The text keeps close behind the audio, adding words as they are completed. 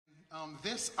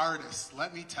This artist,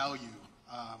 let me tell you,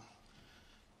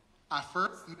 I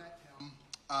first met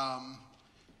him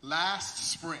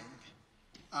last spring.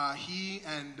 He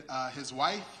and his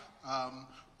wife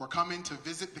were coming to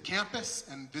visit the campus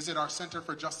and visit our Center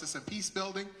for Justice and Peace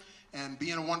building, and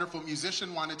being a wonderful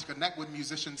musician, wanted to connect with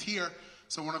musicians here.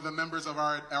 So one of the members of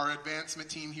our advancement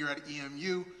team here at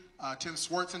EMU, Tim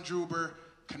Swartzendruber,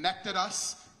 connected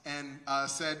us and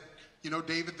said, you know,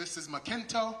 David, this is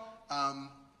Makinto.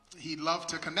 He'd love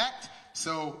to connect.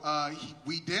 So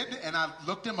we did, and I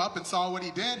looked him up and saw what he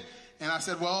did. And I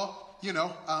said, well, you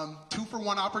know,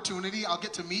 2-for-1 opportunity. I'll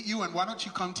get to meet you, and why don't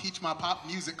you come teach my pop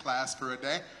music class for a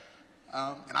day?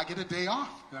 And I get a day off,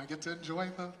 and I get to enjoy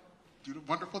the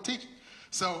wonderful teaching.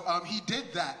 So he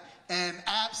did that, and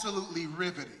absolutely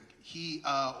riveting. He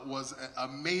was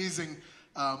amazing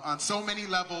on so many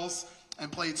levels, and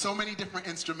played so many different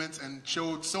instruments, and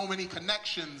showed so many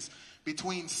connections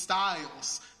between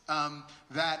styles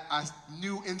that I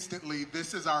knew instantly,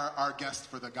 this is our guest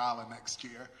for the Gala next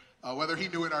year. Whether he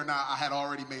knew it or not, I had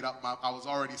already made up I was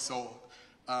already sold.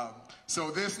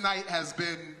 So this night has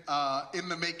been in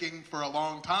the making for a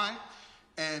long time,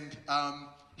 and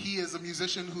he is a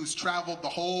musician who's traveled the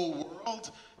whole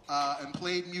world and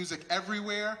played music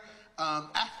everywhere.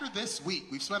 After this week,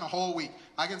 we've spent a whole week,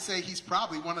 I can say he's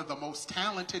probably one of the most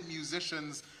talented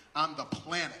musicians on the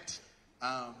planet.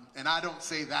 And I don't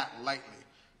say that lightly.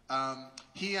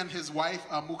 He and his wife,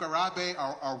 Mukarabe,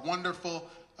 are wonderful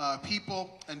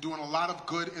people and doing a lot of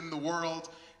good in the world,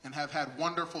 and have had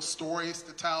wonderful stories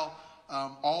to tell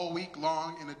all week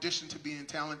long, in addition to being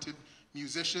talented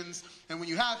musicians. And when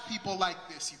you have people like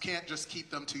this, you can't just keep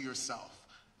them to yourself.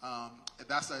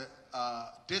 That's a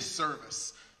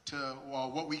disservice to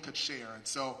what we could share. And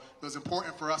so it was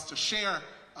important for us to share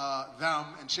them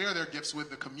and share their gifts with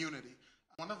the community.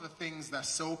 One of the things that's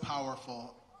so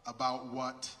powerful about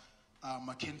what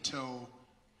Makinto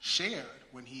shared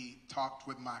when he talked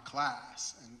with my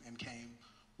class and came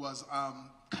was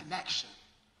connection.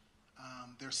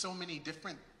 There's so many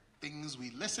different things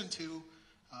we listen to,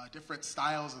 different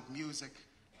styles of music,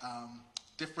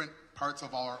 different parts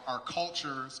of our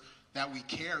cultures that we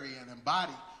carry and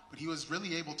embody, but he was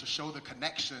really able to show the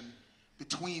connection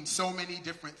between so many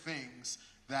different things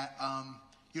that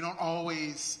you don't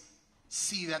always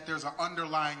see, that there's an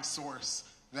underlying source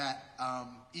that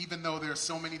even though there's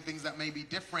so many things that may be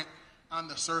different on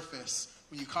the surface,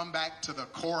 when you come back to the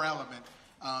core element,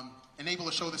 and able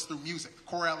to show this through music, the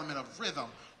core element of rhythm,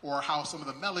 or how some of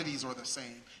the melodies are the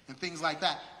same, and things like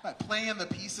that. But playing the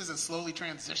pieces and slowly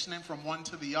transitioning from one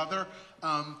to the other,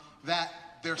 that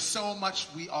there's so much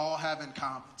we all have in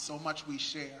common, so much we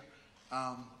share.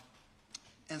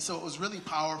 And so it was really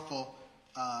powerful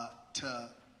to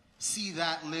see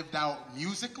that lived out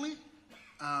musically,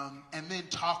 and then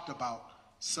talked about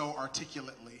so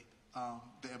articulately,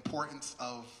 the importance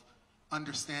of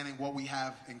understanding what we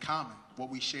have in common, what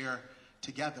we share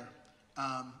together.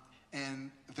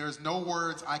 And there's no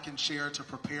words I can share to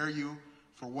prepare you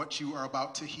for what you are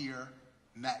about to hear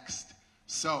next.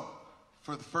 So,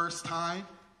 for the first time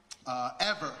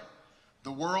ever,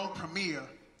 the world premiere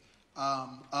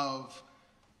of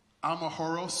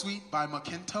AMAHORO Suite by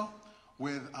Makinto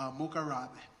with Mukarabe.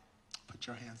 Put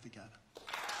your hands together.